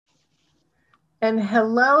And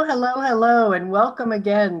hello, hello, hello, and welcome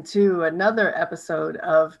again to another episode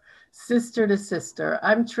of Sister to Sister.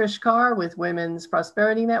 I'm Trish Carr with Women's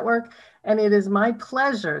Prosperity Network, and it is my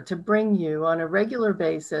pleasure to bring you on a regular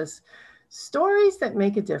basis stories that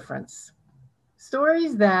make a difference,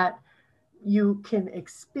 stories that you can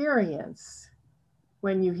experience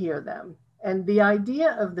when you hear them. And the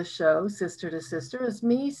idea of the show, Sister to Sister, is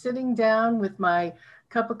me sitting down with my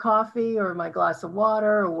cup of coffee or my glass of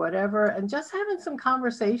water or whatever, and just having some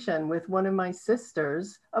conversation with one of my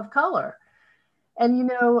sisters of color.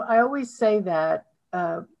 And, I always say that,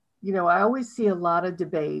 I always see a lot of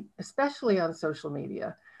debate, especially on social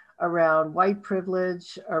media, around white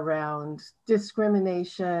privilege, around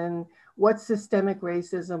discrimination, what systemic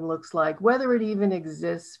racism looks like, whether it even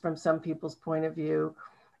exists from some people's point of view.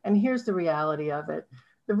 And here's the reality of it.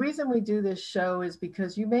 The reason we do this show is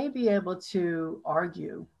because you may be able to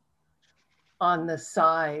argue on the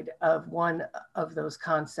side of one of those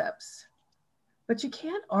concepts, but you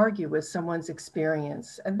can't argue with someone's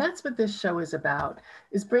experience. And that's what this show is about,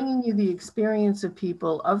 is bringing you the experience of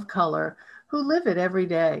people of color who live it every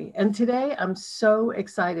day. And today I'm so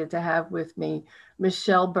excited to have with me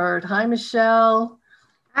Michelle Bird. Hi, Michelle.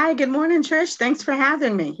 Hi, good morning, Trish. Thanks for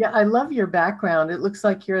having me. Yeah, I love your background. It looks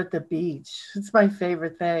like you're at the beach. It's my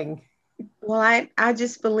favorite thing. Well, I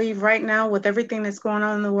just believe right now with everything that's going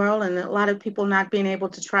on in the world and a lot of people not being able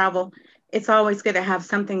to travel, it's always good to have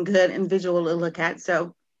something good and visual to look at.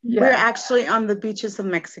 So we're Yeah. actually on the beaches of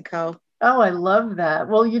Mexico. Oh, I love that.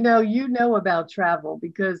 Well, you know about travel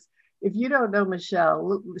because if you don't know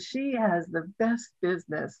Michelle, she has the best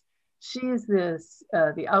business. She is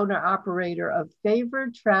the owner operator of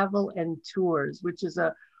Favored Travel and Tours, which is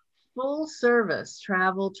a full service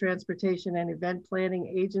travel, transportation, and event planning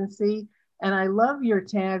agency. And I love your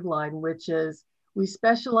tagline, which is we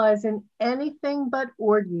specialize in anything but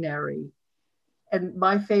ordinary. And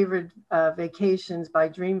my favorite vacations by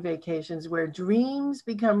Dream Vacations, where dreams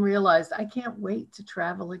become realized. I can't wait to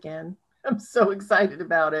travel again. I'm so excited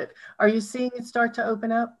about it. Are you seeing it start to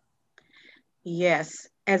open up? Yes,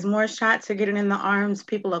 as more shots are getting in the arms,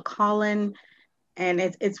 people are calling, and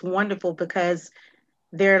it's wonderful because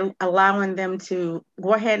they're allowing them to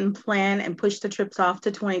go ahead and plan and push the trips off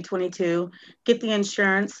to 2022, get the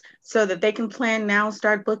insurance so that they can plan now,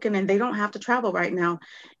 start booking, and they don't have to travel right now.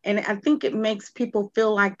 And I think it makes people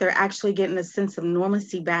feel like they're actually getting a sense of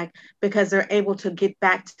normalcy back because they're able to get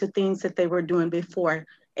back to things that they were doing before.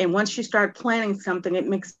 And once you start planning something, it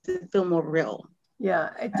makes it feel more real.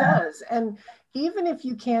 Yeah, it does. And even if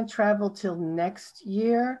you can't travel till next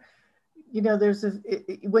year,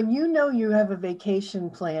 when you have a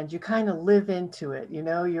vacation planned, you kind of live into it.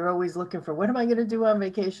 You're always looking for what am I going to do on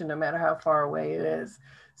vacation, no matter how far away it is.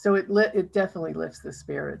 So it definitely lifts the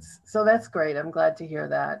spirits. So that's great. I'm glad to hear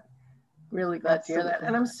that. Really glad to hear that.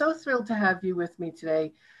 And Absolutely. I'm so thrilled to have you with me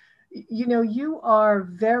today. You are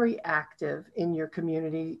very active in your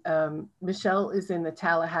community. Michelle is in the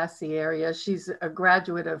Tallahassee area. She's a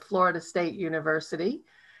graduate of Florida State University.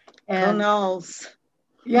 Go And Knowles.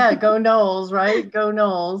 yeah, go Knowles, right? Go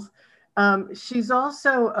Knowles. She's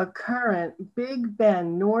also a current Big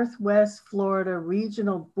Bend, Northwest Florida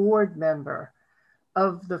Regional Board member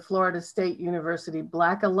of the Florida State University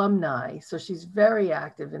Black Alumni. So she's very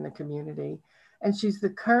active in the community. And she's the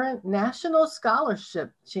current National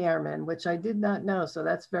Scholarship Chairman, which I did not know. So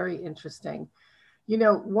that's very interesting.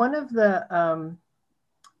 One of the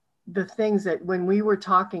things that when we were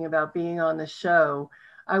talking about being on the show,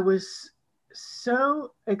 I was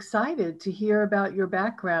so excited to hear about your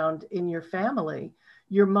background in your family.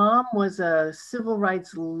 Your mom was a civil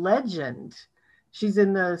rights legend. She's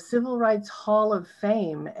in the Civil Rights Hall of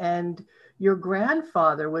Fame. And your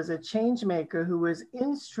grandfather was a change maker who was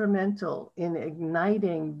instrumental in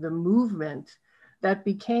igniting the movement that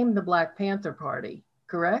became the Black Panther Party,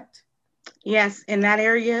 correct? Yes, in that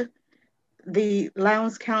area, the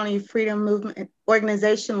Lowndes County Freedom Movement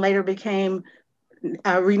Organization later became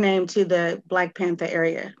renamed to the Black Panther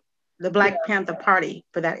area, the Yeah. Black Panther Party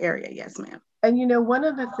for that area. Yes, ma'am. And one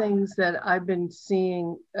of the things that I've been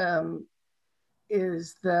seeing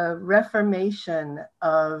is the reformation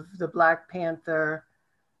of the Black Panther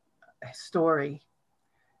story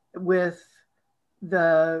with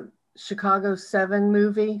the Chicago 7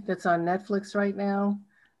 movie that's on Netflix right now.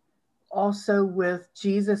 Also with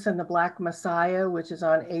Jesus and the Black Messiah, which is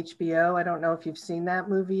on HBO. I don't know if you've seen that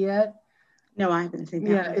movie yet. No, I haven't seen that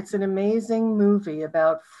Yeah, one. it's an amazing movie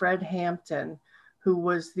about Fred Hampton, who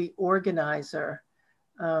was the organizer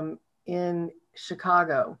in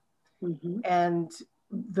Chicago, Hmm. and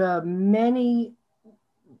the many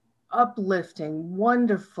uplifting,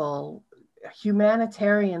 wonderful,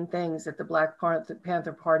 humanitarian things that the Black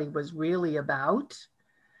Panther Party was really about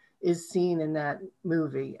is seen in that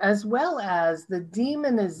movie, as well as the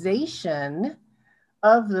demonization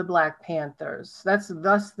of the Black Panthers. That's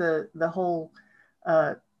thus the whole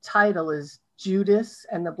title is Judas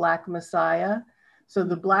and the Black Messiah. So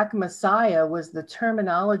the Black Messiah was the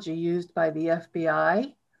terminology used by the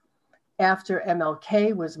FBI after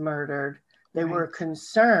MLK was murdered. They were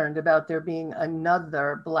concerned about there being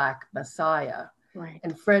another Black Messiah. Right.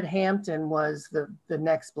 And Fred Hampton was the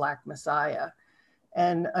next Black Messiah.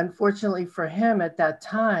 And unfortunately for him at that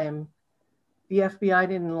time, the FBI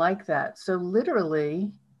didn't like that. So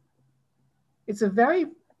literally, it's a very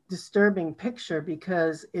disturbing picture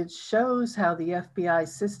because it shows how the FBI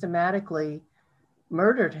systematically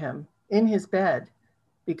murdered him in his bed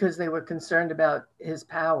because they were concerned about his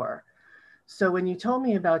power. So when you told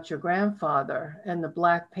me about your grandfather and the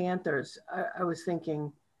Black Panthers, I was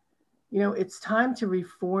thinking, you know, it's time to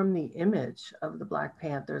reform the image of the Black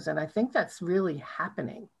Panthers. And I think that's really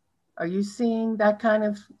happening. Are you seeing that kind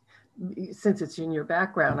of, since it's in your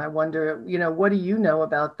background, I wonder, you know, what do you know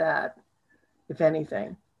about that, if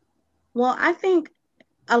anything? Well, I think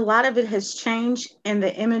a lot of it has changed and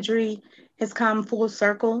the imagery has come full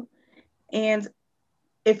circle. And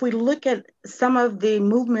if we look at some of the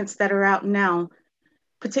movements that are out now,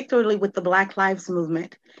 particularly with the Black Lives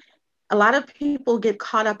Movement, a lot of people get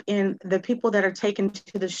caught up in the people that are taken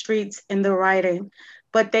to the streets in the rioting,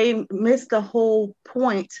 but they miss the whole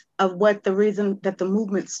point of what the reason that the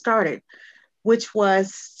movement started, which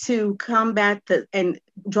was to combat and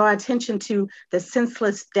draw attention to the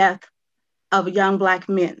senseless death of young Black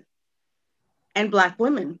men and Black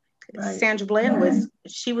women. Right. Sandra Bland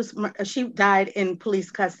she died in police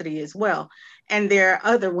custody as well. And there are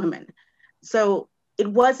other women. So it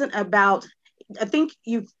wasn't about, I think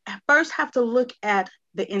you first have to look at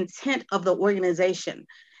the intent of the organization.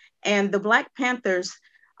 And the Black Panthers,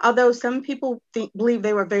 although some people believe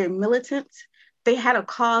they were very militant, they had a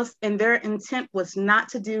cause and their intent was not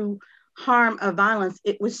to do harm or violence.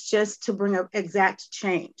 It was just to bring an exact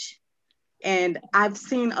change. And I've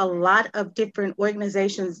seen a lot of different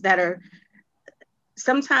organizations that are,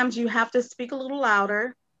 sometimes you have to speak a little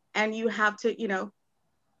louder and you have to, you know,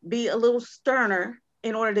 be a little sterner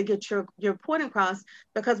in order to get your point across.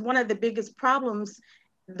 Because one of the biggest problems,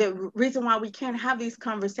 the reason why we can't have these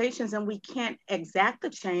conversations and we can't exact the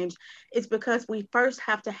change is because we first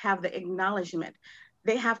have to have the acknowledgement.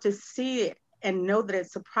 They have to see it and know that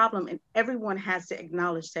it's a problem, and everyone has to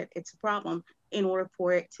acknowledge that it's a problem in order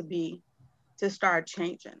for it to start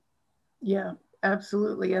changing. Yeah,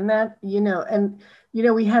 absolutely. And that,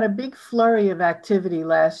 we had a big flurry of activity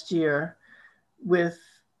last year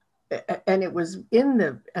and it was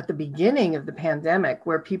at the beginning of the pandemic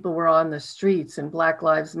where people were on the streets and Black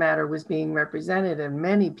Lives Matter was being represented and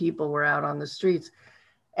many people were out on the streets.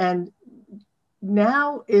 And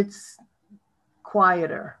now it's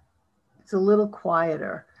quieter. It's a little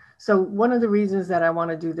quieter. So one of the reasons that I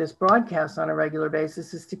want to do this broadcast on a regular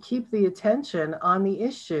basis is to keep the attention on the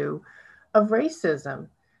issue of racism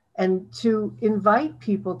and to invite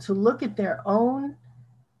people to look at their own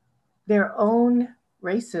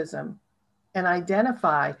racism and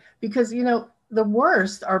identify, because, the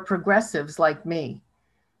worst are progressives like me.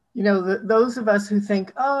 Those of us who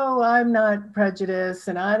think, oh, I'm not prejudiced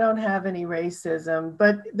and I don't have any racism.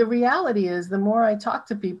 But the reality is, the more I talk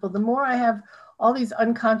to people, the more I have all these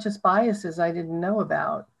unconscious biases I didn't know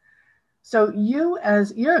about. So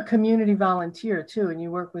you're a community volunteer too, and you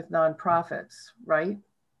work with nonprofits, right?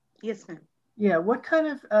 Yes, ma'am. Yeah. What kind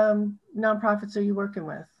of nonprofits are you working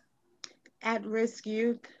with? At-risk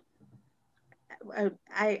youth.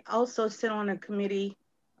 I also sit on a committee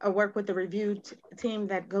or work with the review team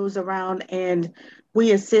that goes around and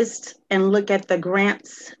we assist and look at the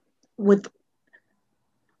grants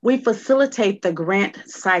we facilitate the grant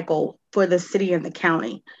cycle for the city and the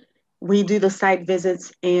county. We do the site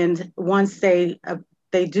visits, and once they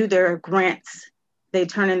do their grants, they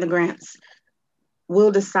turn in the grants,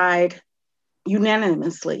 we'll decide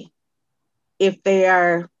unanimously if they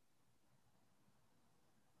are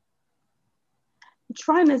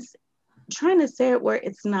trying to say it where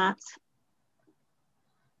it's not.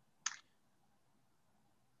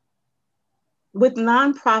 With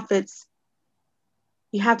nonprofits,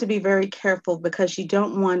 you have to be very careful because you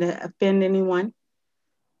don't want to offend anyone.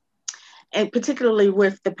 And particularly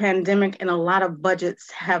with the pandemic, and a lot of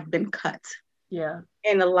budgets have been cut. Yeah.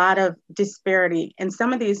 And a lot of disparity. And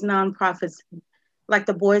some of these nonprofits, like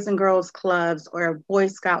the Boys and Girls Clubs or Boy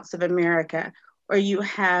Scouts of America, or you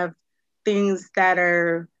have things that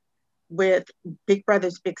are with Big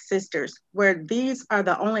Brothers Big Sisters, where these are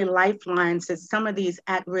the only lifelines that some of these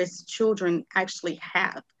at-risk children actually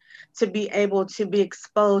have, to be able to be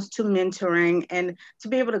exposed to mentoring and to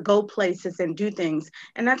be able to go places and do things.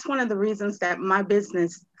 And that's one of the reasons that my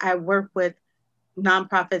business, I work with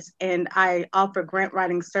nonprofits and I offer grant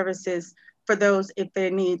writing services for those if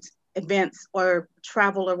they need events or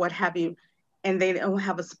travel or what have you, and they don't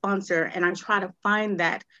have a sponsor. And I try to find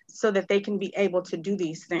that so that they can be able to do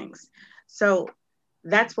these things. So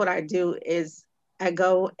that's what I do is I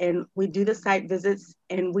go and we do the site visits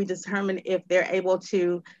and we determine if they're able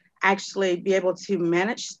to actually be able to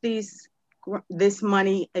manage this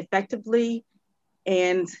money effectively,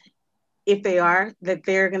 and if they are, that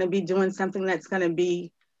they're going to be doing something that's going to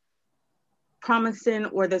be promising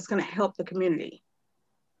or that's going to help the community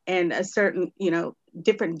and a certain,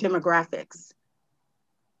 different demographics.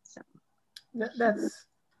 So. That's,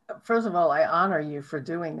 first of all, I honor you for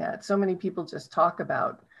doing that. So many people just talk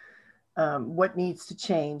about what needs to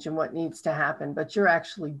change and what needs to happen, but you're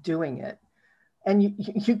actually doing it. And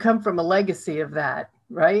you come from a legacy of that,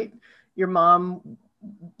 right? Your mom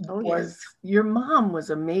your mom was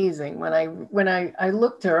amazing. When I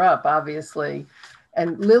looked her up, obviously,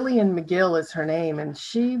 and Lillian McGill is her name, and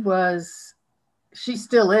she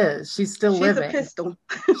still is. She's still living. She's a pistol.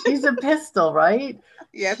 She's a pistol, right?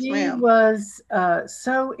 Yes, she ma'am. She was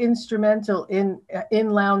so instrumental in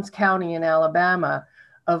Lowndes County in Alabama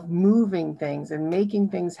of moving things and making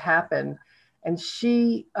things happen. And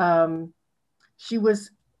she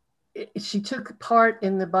took part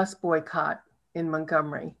in the bus boycott in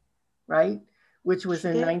Montgomery, right? Which was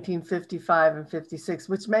in 1955 and 56,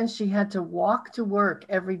 which meant she had to walk to work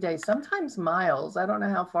every day, sometimes miles. I don't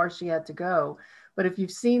know how far she had to go. But if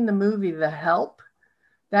you've seen the movie The Help,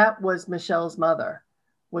 that was Michelle's mother,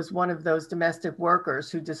 was one of those domestic workers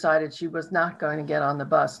who decided she was not going to get on the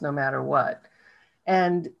bus no matter what.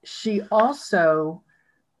 And she also,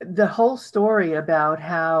 the whole story about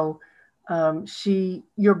how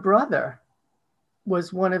your brother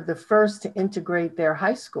was one of the first to integrate their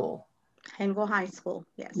high school. Hayneville High School,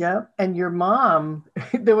 yes. Yeah, and your mom,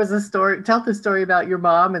 there was a story, tell the story about your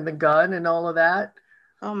mom and the gun and all of that.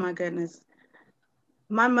 Oh my goodness.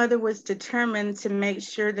 My mother was determined to make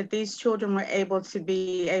sure that these children were able to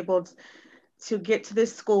get to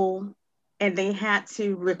this school, and they had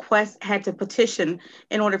to petition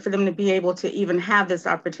in order for them to be able to even have this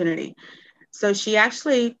opportunity. So she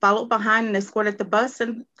actually followed behind and escorted the bus,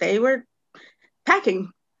 and they were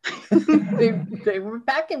packing. they were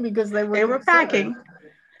packing because they were packing.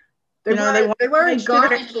 They weren't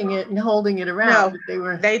garnishing it and holding it around.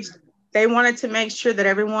 No, they wanted to make sure that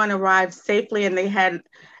everyone arrived safely and they had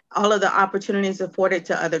all of the opportunities afforded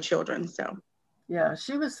to other children. So yeah,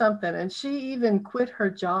 she was something. And she even quit her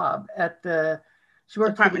job at she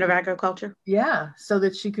worked Department of Agriculture. Yeah, so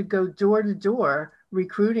that she could go door to door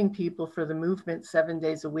recruiting people for the movement 7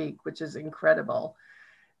 days a week, which is incredible.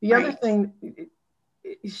 The other thing,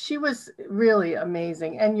 she was really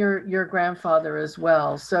amazing, and your grandfather as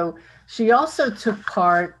well. So she also took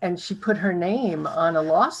part, and she put her name on a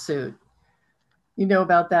lawsuit. You know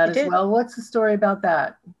about that as well. What's the story about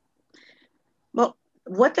that? Well,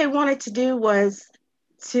 what they wanted to do was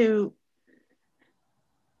to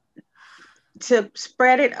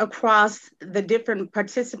spread it across the different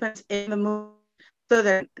participants in the movement so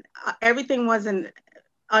that everything wasn't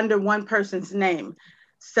under one person's name.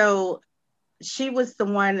 So she was the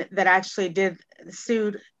one that actually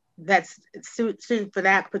sued for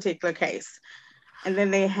that particular case. And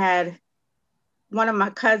then they had one of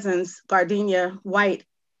my cousins, Gardenia White,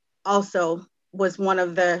 also was one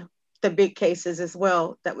of the big cases as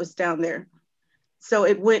well that was down there. So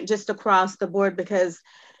it went just across the board because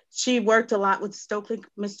she worked a lot with Stokely,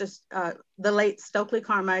 the late Stokely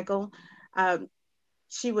Carmichael.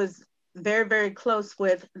 She was very, very close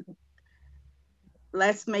with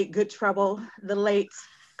Let's Make Good Trouble, the late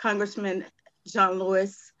Congressman John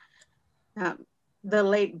Lewis, the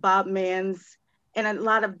late Bob Manns, and a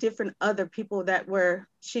lot of different other people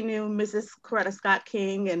she knew Mrs. Coretta Scott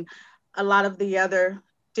King and a lot of the other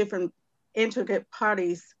different intricate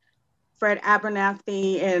parties, Fred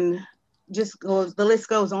Abernathy, and the list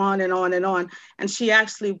goes on and on and on. And she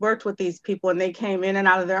actually worked with these people, and they came in and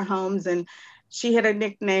out of their homes, and she had a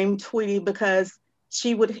nickname, Tweety, because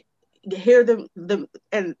she would hear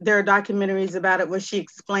and there are documentaries about it where she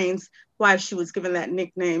explains why she was given that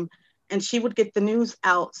nickname. And she would get the news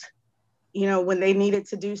out, when they needed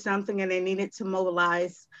to do something and they needed to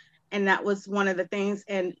mobilize. And that was one of the things.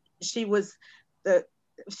 And she was the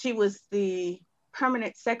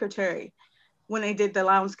permanent secretary when they did the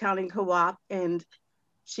Lowndes County Co-op, and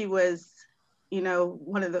she was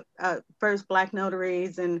one of the first Black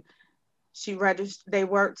notaries, and they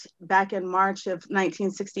worked back in March of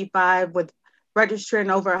 1965 with registering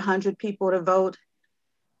over 100 people to vote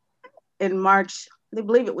in March. I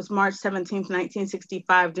believe it was March 17th,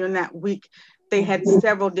 1965. During that week, they had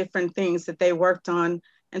several different things that they worked on,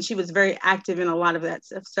 and she was very active in a lot of that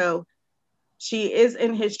stuff. So she is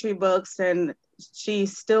in history books, and she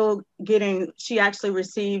actually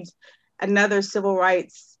received another civil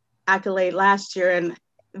rights accolade last year, and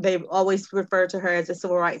they've always referred to her as a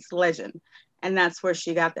civil rights legend. And that's where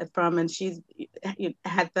she got that from. And she's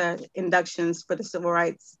had the inductions for the Civil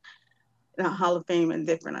Rights Hall of Fame and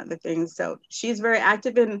different other things. So she's very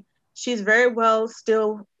active, and she's very well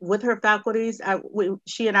still with her faculties.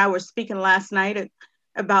 She and I were speaking last night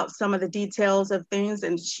about some of the details of things,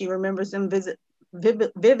 and she remembers them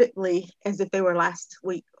vividly as if they were last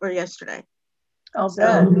week or yesterday.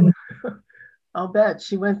 I'll bet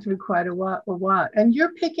she went through quite a lot. And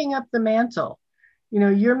you're picking up the mantle.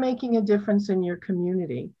 You're making a difference in your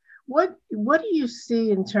community. What do you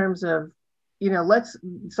see in terms of,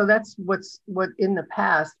 so that's what in the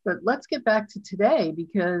past, but let's get back to today,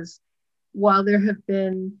 because while there have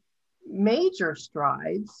been major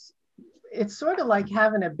strides, it's sort of like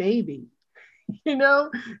having a baby.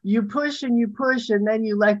 You push and you push, and then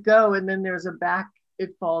you let go, and then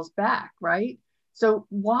it falls back, right? So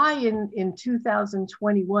why in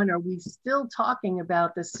 2021 are we still talking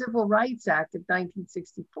about the Civil Rights Act of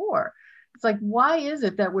 1964? It's like, why is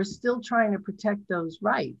it that we're still trying to protect those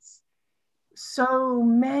rights so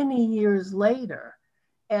many years later?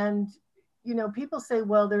 And, people say,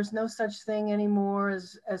 well, there's no such thing anymore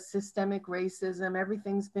as systemic racism.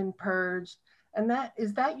 Everything's been purged. And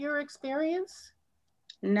is that your experience?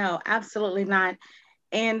 No, absolutely not.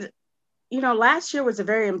 And last year was a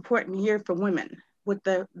very important year for women with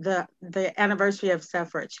the anniversary of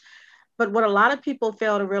suffrage. But what a lot of people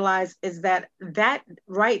fail to realize is that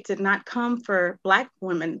right did not come for Black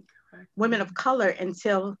women, women of color,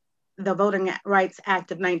 until the Voting Rights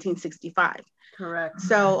Act of 1965. Correct.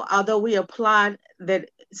 So although we applaud that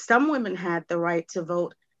some women had the right to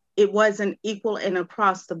vote, it wasn't equal and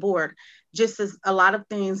across the board. Just as a lot of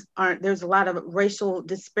things there's a lot of racial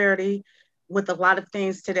disparity with a lot of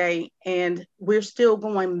things today, and we're still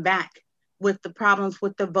going back with the problems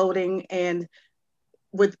with the voting. And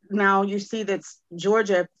with now you see that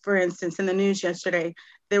Georgia, for instance, in the news yesterday,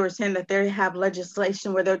 they were saying that they have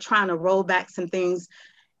legislation where they're trying to roll back some things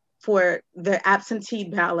for the absentee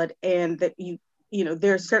ballot, and that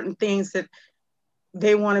there are certain things that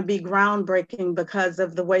they want to be groundbreaking because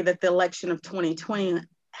of the way that the election of 2020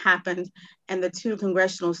 happened, and the two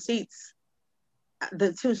congressional seats,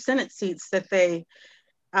 the two Senate seats that they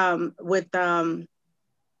with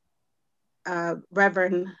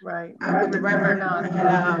Reverend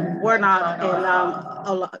Warnock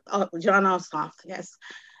and John Ossoff, yes.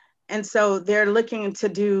 And so they're looking to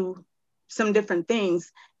do some different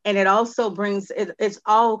things, and it also brings it's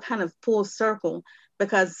all kind of full circle,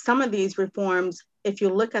 because some of these reforms, if you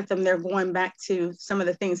look at them, they're going back to some of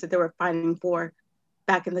the things that they were fighting for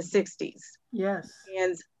back in the 60s. Yes.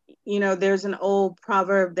 And there's an old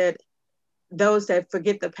proverb that those that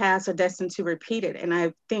forget the past are destined to repeat it. And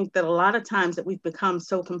I think that a lot of times that we've become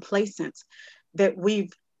so complacent that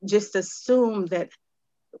we've just assumed that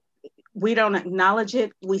we don't acknowledge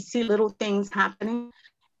it. We see little things happening.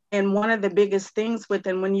 And one of the biggest things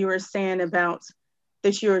when you were saying about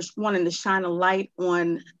that you're wanting to shine a light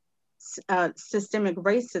on systemic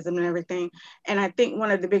racism and everything. And I think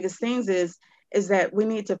one of the biggest things is that we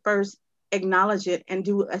need to first acknowledge it and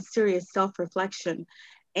do a serious self-reflection.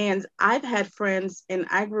 And I've had friends, and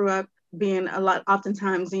I grew up being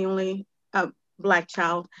oftentimes the only Black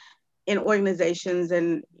child in organizations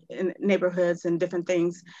and in neighborhoods and different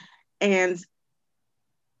things. And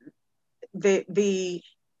the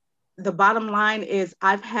bottom line is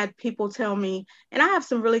I've had people tell me, and I have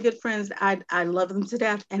some really good friends, I love them to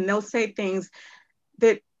death, and they'll say things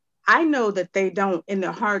that I know that they don't in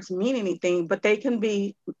their hearts mean anything, but they can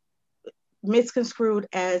be misconstrued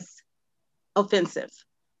as offensive.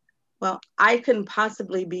 Well, I couldn't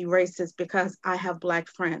possibly be racist because I have Black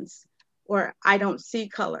friends, or I don't see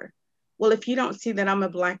color. Well, if you don't see that I'm a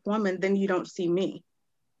Black woman, then you don't see me.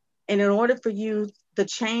 And in order for the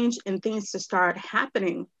change and things to start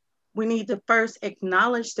happening, we need to first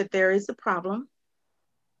acknowledge that there is a problem.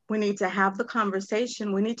 We need to have the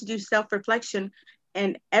conversation. We need to do self-reflection,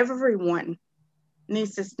 and everyone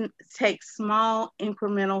needs to take small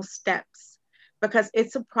incremental steps, because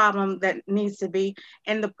it's a problem that needs to be.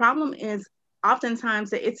 And the problem is oftentimes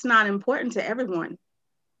that it's not important to everyone.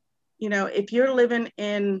 If you're living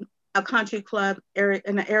in a country club area,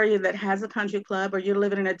 in an area that has a country club, or you're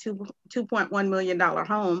living in a $2.1 million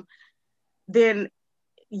home, then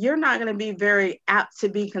you're not going to be very apt to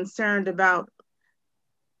be concerned about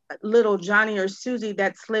little Johnny or Susie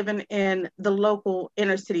that's living in the local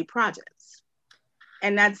inner city projects.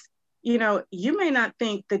 And that's, you may not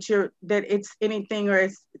think that it's anything, or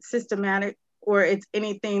it's systematic, or it's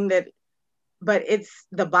anything that, but it's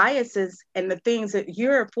the biases and the things that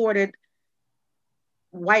you're afforded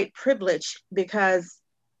white privilege, because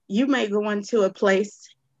you may go into a place,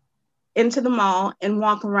 into the mall, and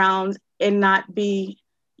walk around and not be,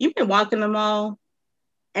 you can walk in the mall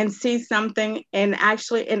and see something, and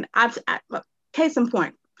actually, and case in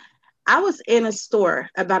point, I was in a store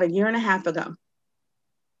about a year and a half ago,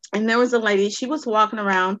 and there was a lady, she was walking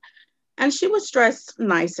around, and she was dressed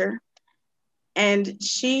nicer, and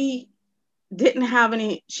she didn't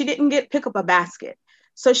pick up a basket.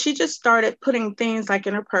 So she just started putting things like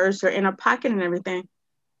in her purse or in her pocket and everything.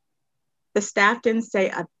 The staff didn't say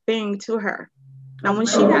a thing to her. Now, when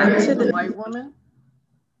she got up to the white woman,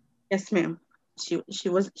 yes, ma'am, she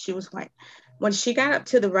was white. When she got up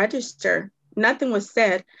to the register, nothing was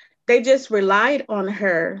said. They just relied on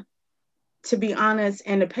her to be honest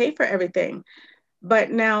and to pay for everything.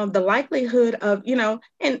 But now the likelihood of,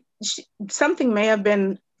 and something may have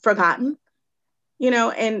been forgotten,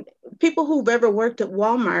 and people who've ever worked at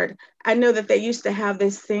Walmart, I know that they used to have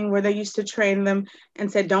this thing where they used to train them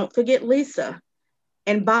and said, don't forget Lisa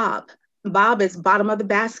and Bob. Bob is bottom of the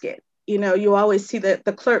basket. You always see the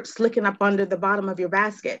clerks looking up under the bottom of your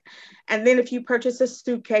basket. And then if you purchase a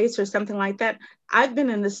suitcase or something like that, I've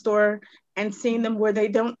been in the store and seen them where they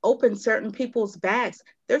don't open certain people's bags.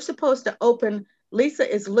 They're supposed to open. Lisa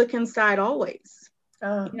is look inside always.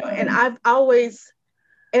 And I've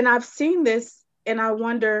seen this, and I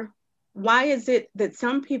wonder, why is it that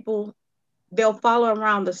some people, they'll follow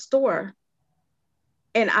around the store?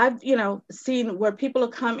 And I've, seen where people will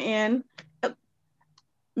come in.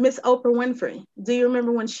 Miss Oprah Winfrey. Do you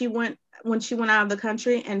remember when she went out of the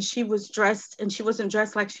country, and she was dressed, and she wasn't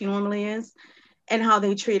dressed like she normally is, and how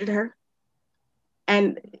they treated her?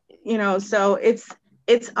 And, so it's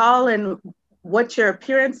all in what your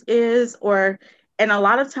appearance is, and a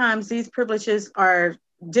lot of times these privileges are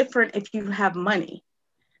different if you have money.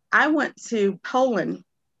 I went to Poland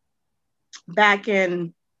back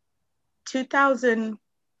in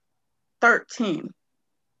 2013,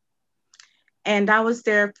 and I was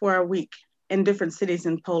there for a week in different cities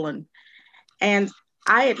in Poland. And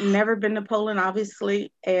I had never been to Poland,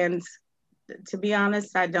 obviously, and to be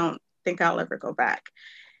honest, I don't think I'll ever go back.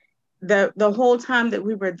 The whole time that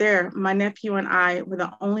we were there, my nephew and I were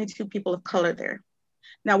the only two people of color there.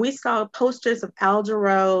 Now, we saw posters of Al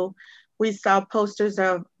Jarreau, we saw posters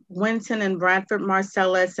of Wynton and Branford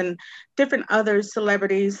Marsalis and different other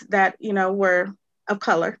celebrities that, were of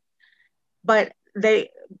color. But the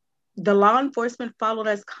law enforcement followed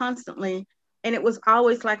us constantly. And it was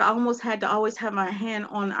always like I almost had to always have my hand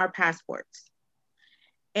on our passports.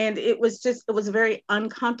 And it was a very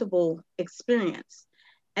uncomfortable experience.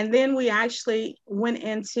 And then we actually went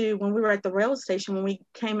into, when we were at the rail station, when we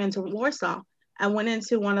came into Warsaw, I went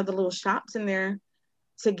into one of the little shops in there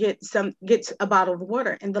to get a bottle of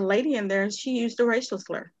water. And the lady in there, she used a racial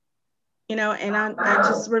slur, and I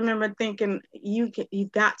just remember thinking, you've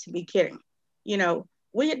got to be kidding.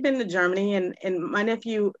 We had been to Germany, and my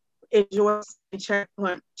nephew enjoyed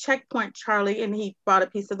Checkpoint Charlie, and he bought a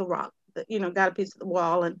piece of the rock, got a piece of the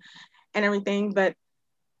wall and everything. But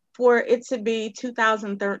for it to be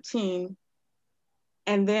 2013,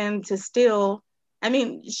 and then to still,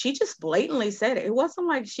 she just blatantly said it. It wasn't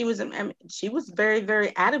like she was very,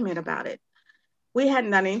 very adamant about it. We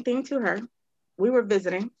hadn't done anything to her. We were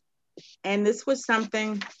visiting, and this was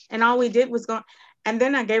something, and all we did was go. And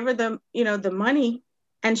then I gave her the money,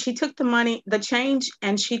 and she took the money, the change,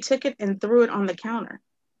 and she took it and threw it on the counter.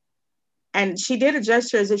 And she did a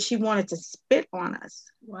gesture as if she wanted to spit on us.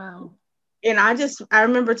 Wow. And I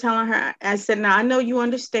remember telling her, I said, now I know you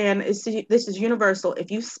understand, this is universal. If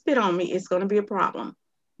you spit on me, it's going to be a problem.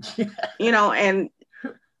 And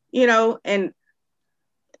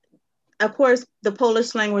of course, the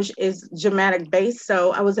Polish language is Germanic based,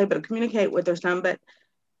 so I was able to communicate with her some. But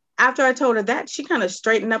after I told her that, she kind of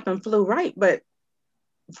straightened up and flew right. But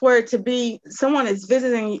for it to be someone is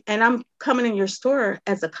visiting, and I'm coming in your store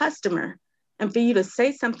as a customer, and for you to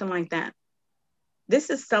say something like that, this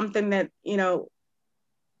is something that,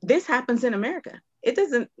 this happens in America.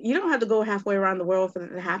 You don't have to go halfway around the world for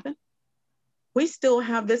it to happen. We still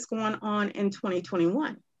have this going on in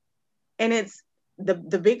 2021. And it's the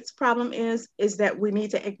biggest problem is that we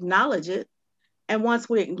need to acknowledge it. And once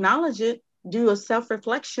we acknowledge it, do a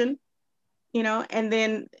self-reflection, and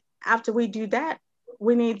then after we do that,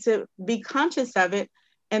 we need to be conscious of it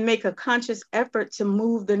and make a conscious effort to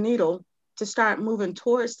move the needle, to start moving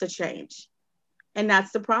towards the change. And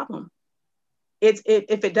that's the problem. If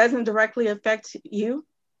it doesn't directly affect you,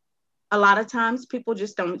 a lot of times people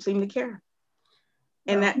just don't seem to care.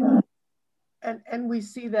 And and we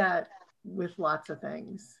see that with lots of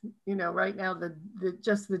things. Right now,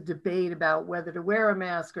 just the debate about whether to wear a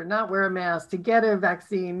mask or not wear a mask, to get a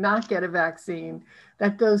vaccine, not get a vaccine,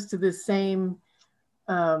 that goes to the same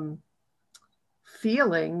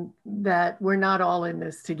feeling that we're not all in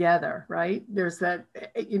this together, right? There's that,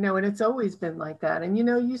 and it's always been like that. And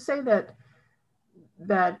you say that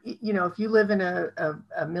if you live in a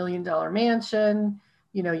 $1 million mansion,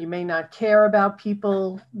 you may not care about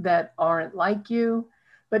people that aren't like you.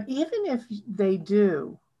 But even if they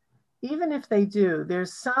do,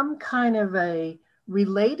 there's some kind of a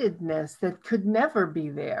relatedness that could never be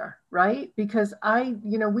there, right? Because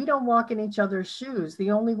we don't walk in each other's shoes.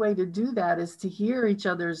 The only way to do that is to hear each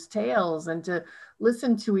other's tales and to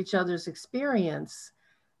listen to each other's experience.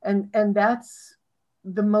 And that's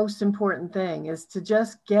the most important thing, is to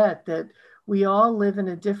just get that we all live in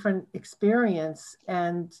a different experience,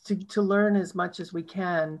 and to learn as much as we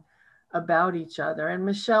can about each other. And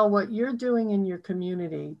Michelle, what you're doing in your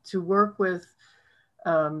community to work with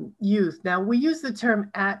youth. Now, we use the term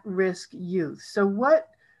at-risk youth. So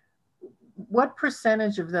what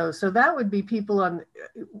percentage of those? So that would be people on.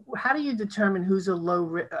 How do you determine who's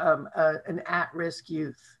an at-risk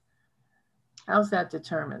youth? How's that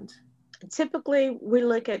determined? Typically, we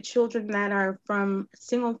look at children that are from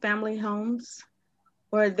single-family homes,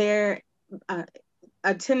 or they're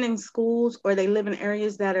attending schools, or they live in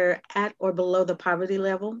areas that are at or below the poverty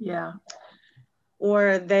level. Yeah.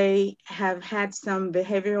 Or they have had some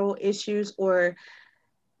behavioral issues, or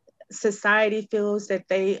society feels that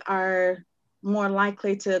they are more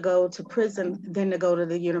likely to go to prison than to go to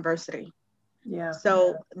the university. Yeah.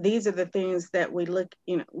 So these are the things that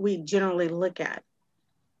we generally look at.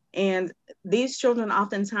 And these children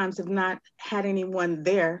oftentimes have not had anyone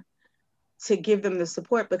there to give them the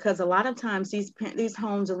support, because a lot of times these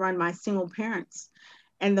homes are run by single parents,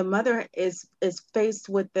 and the mother is faced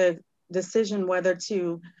with the decision whether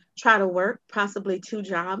to try to work possibly 2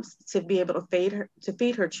 jobs to be able to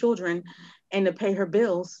feed her children and to pay her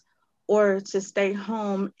bills, or to stay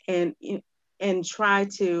home and try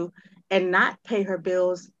to and not pay her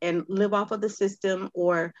bills and live off of the system,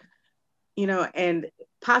 or and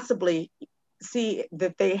possibly see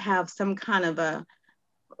that they have some kind of a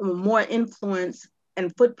more influence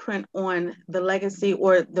and footprint on the legacy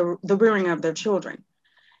or the rearing of their children.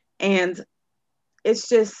 And it's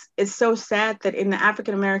so sad that in the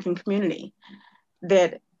African American community,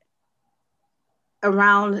 that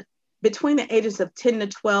around between the ages of 10 to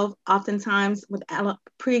 12, oftentimes with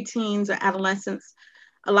preteens or adolescents,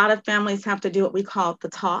 a lot of families have to do what we call the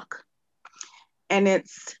talk. And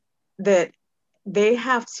it's that they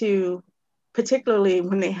have to, particularly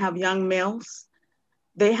when they have young males,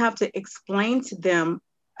 they have to explain to them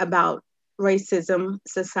about racism,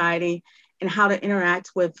 society, and how to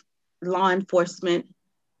interact with law enforcement.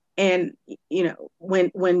 And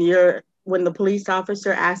when the police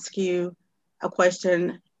officer asks you a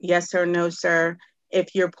question, yes or no, sir,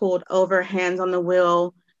 if you're pulled over, hands on the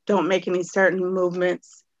wheel, don't make any certain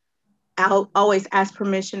movements. I'll always ask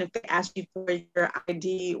permission if they ask you for your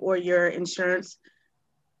ID or your insurance.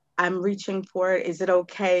 I'm reaching for it. Is it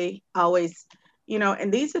okay? Always,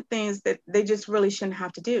 and these are things that they just really shouldn't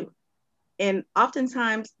have to do. And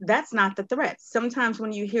oftentimes that's not the threat. Sometimes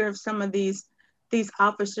when you hear of some of these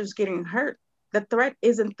officers getting hurt, the threat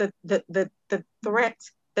isn't the threat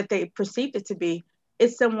that they perceived it to be.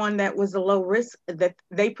 It's someone that was a low risk, that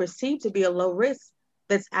they perceive to be a low risk,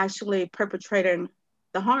 that's actually perpetrating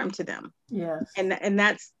the harm to them. Yes. And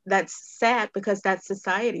that's sad, because that's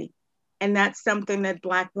society. And that's something that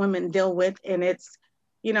Black women deal with. And it's,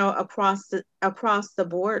 across the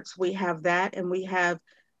boards, we have that. And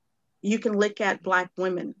you can look at Black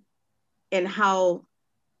women and how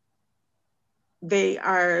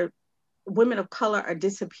women of color are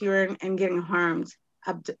disappearing and getting harmed,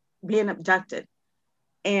 being abducted.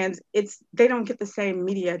 And they don't get the same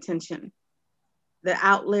media attention, the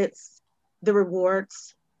outlets, the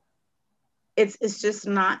rewards. It's just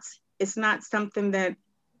not, it's not something that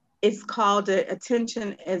it's called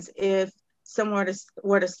attention, as if someone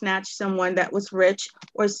were to snatch someone that was rich,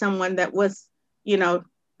 or someone that was,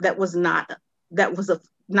 that was not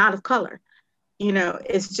of color.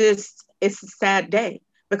 It's a sad day,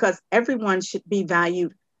 because everyone should be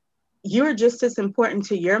valued. You're just as important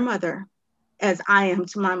to your mother as I am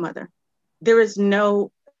to my mother. There is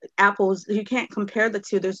no apples. You can't compare the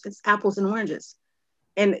two. It's apples and oranges.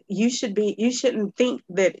 And you shouldn't think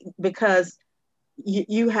that because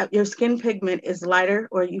you have your skin pigment is lighter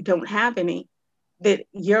or you don't have any, that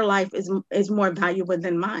your life is more valuable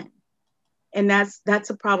than mine. And that's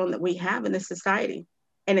a problem that we have in this society,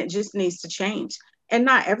 and it just needs to change. And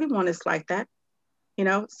not everyone is like that.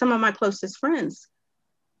 Some of my closest friends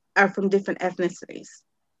are from different ethnicities,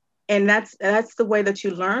 and that's the way that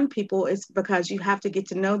you learn people, is because you have to get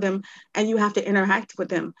to know them and you have to interact with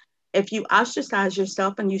them. If you ostracize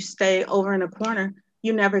yourself and you stay over in a corner,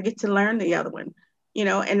 you never get to learn the other one.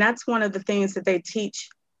 And that's one of the things that they teach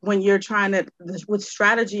when you're trying to, with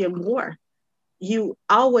strategy and war. You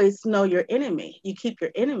always know your enemy. You keep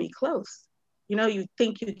your enemy close. You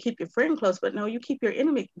think you keep your friend close, but no, you keep your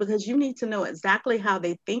enemy, because you need to know exactly how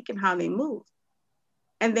they think and how they move,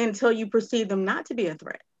 and then until you perceive them not to be a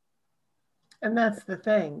threat. And that's the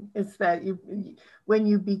thing. It's that when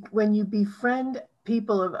you befriend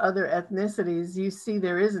people of other ethnicities, you see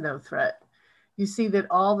there is no threat. You see that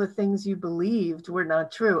all the things you believed were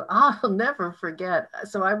not true. I'll never forget.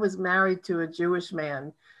 So I was married to a Jewish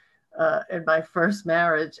man in my first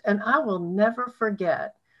marriage, and I will never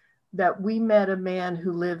forget that we met a man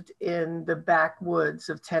who lived in the backwoods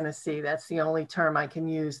of Tennessee. That's the only term I can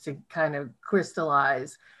use to kind of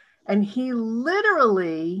crystallize. And he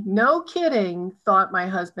literally, no kidding, thought my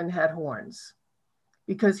husband had horns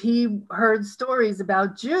because he heard stories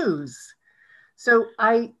about Jews. So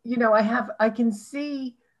I can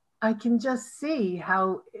just see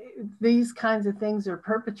how these kinds of things are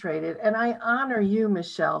perpetrated. And I honor you,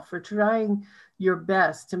 Michelle, for trying your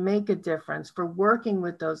best to make a difference, for working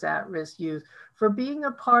with those at-risk youth, for being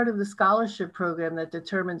a part of the scholarship program that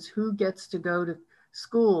determines who gets to go to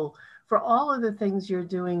school, for all of the things you're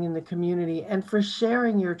doing in the community, and for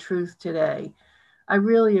sharing your truth today. I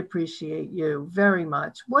really appreciate you very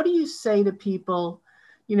much. What do you say to people?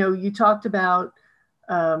 You talked about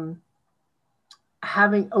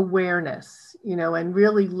having awareness, and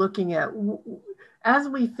really looking at, as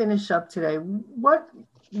we finish up today, what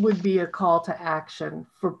would be a call to action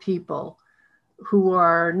for people who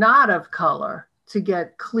are not of color to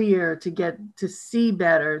get clear, to see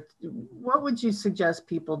better? What would you suggest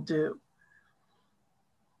people do?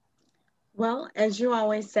 Well, as you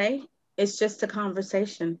always say, it's just a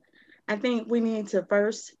conversation. I think we need to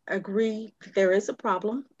first agree that there is a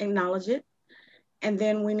problem, acknowledge it, and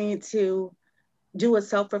then we need to do a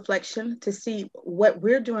self-reflection to see what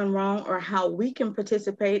we're doing wrong, or how we can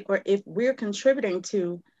participate, or if we're contributing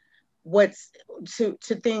to what's to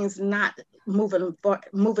things not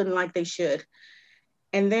moving like they should.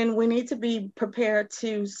 And then we need to be prepared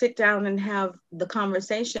to sit down and have the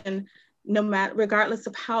conversation, no matter, regardless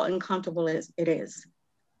of how uncomfortable it is.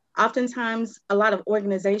 Oftentimes, a lot of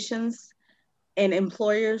organizations and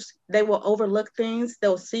employers, they will overlook things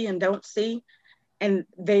they'll see and don't see, and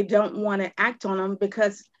they don't want to act on them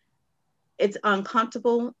because it's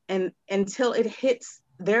uncomfortable. And until it hits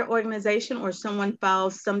their organization, or someone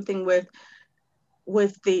files something with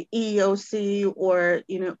the EEOC, or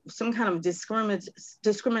some kind of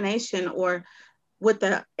discrimination, or with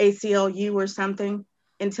the ACLU or something,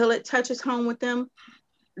 until it touches home with them,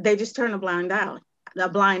 they just turn a blind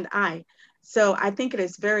eye. So I think it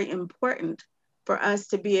is very important for us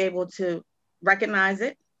to be able to recognize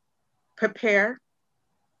it, prepare,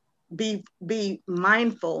 be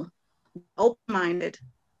mindful, open-minded,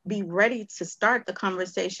 be ready to start the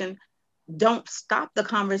conversation. Don't stop the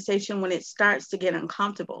conversation when it starts to get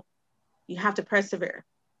uncomfortable. You have to persevere.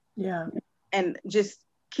 Yeah. And just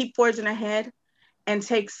keep forging ahead, and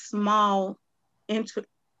take into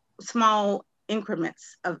small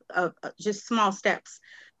increments of just small steps,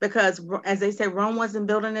 because as they say, Rome wasn't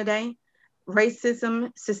built in a day.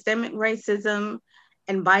 Systemic racism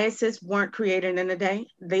and biases weren't created in a day.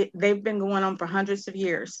 They've been going on for hundreds of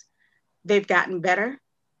years. They've gotten better,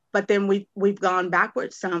 but then we've gone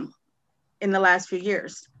backwards some in the last few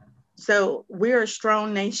years. So we're a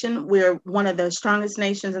strong nation. We're one of the strongest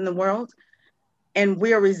nations in the world, and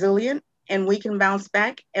we're resilient, and we can bounce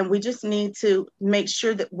back. And we just need to make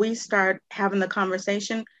sure that we start having the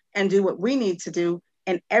conversation and do what we need to do,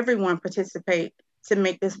 and everyone participate to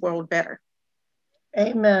make this world better.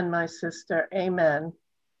 Amen, my sister. Amen.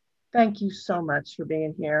 Thank you so much for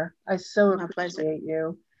being here. I so My pleasure. appreciate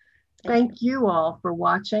you. Thank you all for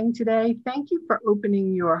watching today. Thank you for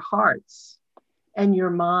opening your hearts and your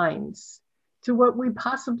minds to what we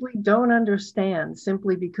possibly don't understand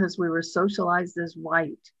simply because we were socialized as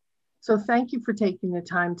white. So thank you for taking the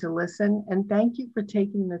time to listen, and thank you for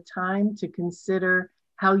taking the time to consider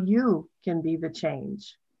how you can be the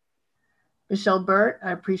change. Michelle Burt,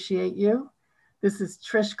 I appreciate you. This is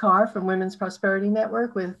Trish Carr from Women's Prosperity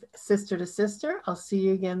Network with Sister to Sister. I'll see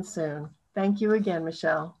you again soon. Thank you again,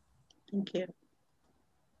 Michelle. Thank you.